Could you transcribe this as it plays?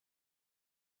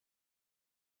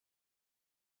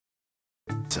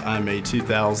I'm a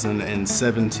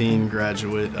 2017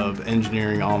 graduate of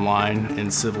Engineering Online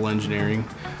in Civil Engineering,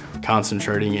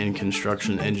 concentrating in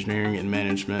construction engineering and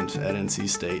management at NC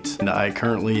State. And I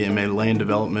currently am a land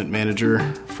development manager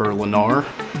for Lennar.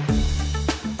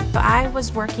 I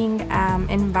was working in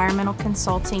environmental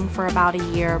consulting for about a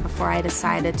year before I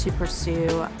decided to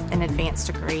pursue an advanced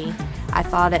degree. I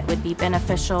thought it would be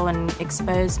beneficial and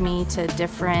expose me to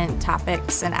different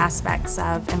topics and aspects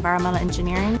of environmental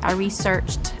engineering. I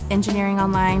researched engineering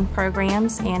online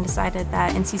programs and decided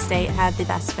that NC State had the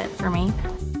best fit for me.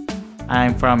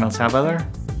 I'm from El Salvador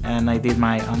and I did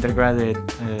my undergraduate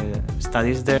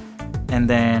studies there, and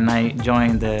then I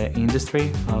joined the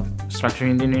industry of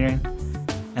structural engineering.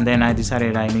 And then I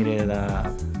decided I needed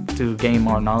to gain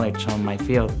more knowledge on my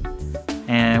field.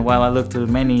 And while I looked to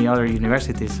many other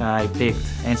universities, I picked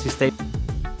NC State.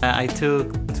 I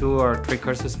took 2 or 3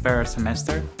 courses per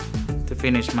semester to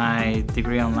finish my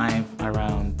degree online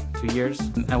around 2 years.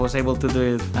 I was able to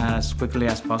do it as quickly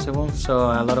as possible,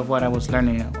 so a lot of what I was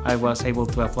learning, I was able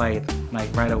to apply it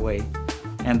right away.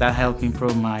 And that helped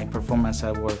improve my performance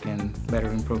at work and better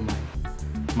improve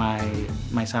my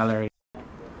salary.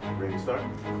 Ready to start?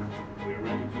 We're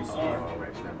ready to start. All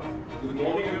right, stand by. Good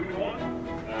morning, everyone.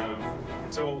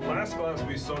 So last class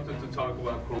we started to talk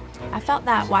about. I felt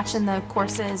that watching the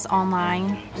courses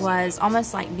online was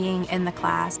almost like being in the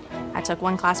class. I took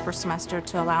 1 class per semester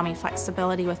to allow me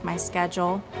flexibility with my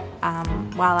schedule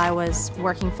while I was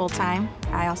working full-time.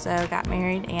 I also got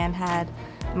married and had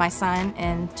my son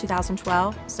in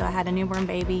 2012, so I had a newborn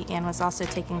baby and was also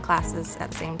taking classes at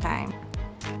the same time.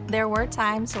 There were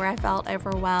times where I felt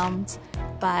overwhelmed,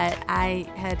 but I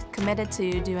had committed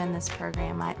to doing this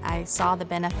program. I saw the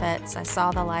benefits, I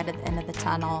saw the light at the end of the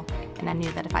tunnel, and I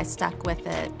knew that if I stuck with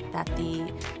it, that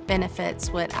the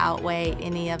benefits would outweigh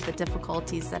any of the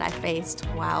difficulties that I faced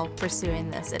while pursuing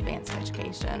this advanced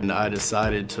education. And I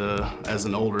decided to, as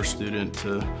an older student,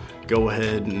 to go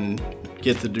ahead and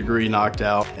get the degree knocked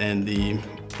out, and the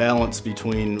balance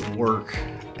between work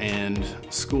and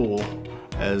school,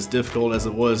 as difficult as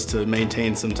it was to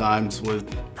maintain sometimes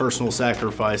with personal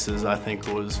sacrifices, I think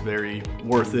was very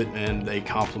worth it, and they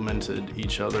complemented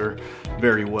each other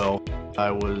very well.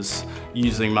 I was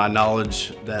using my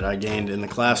knowledge that I gained in the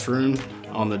classroom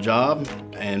on the job,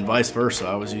 and vice versa.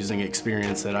 I was using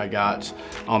experience that I got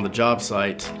on the job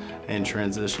site and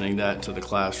transitioning that to the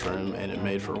classroom, and it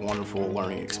made for a wonderful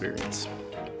learning experience.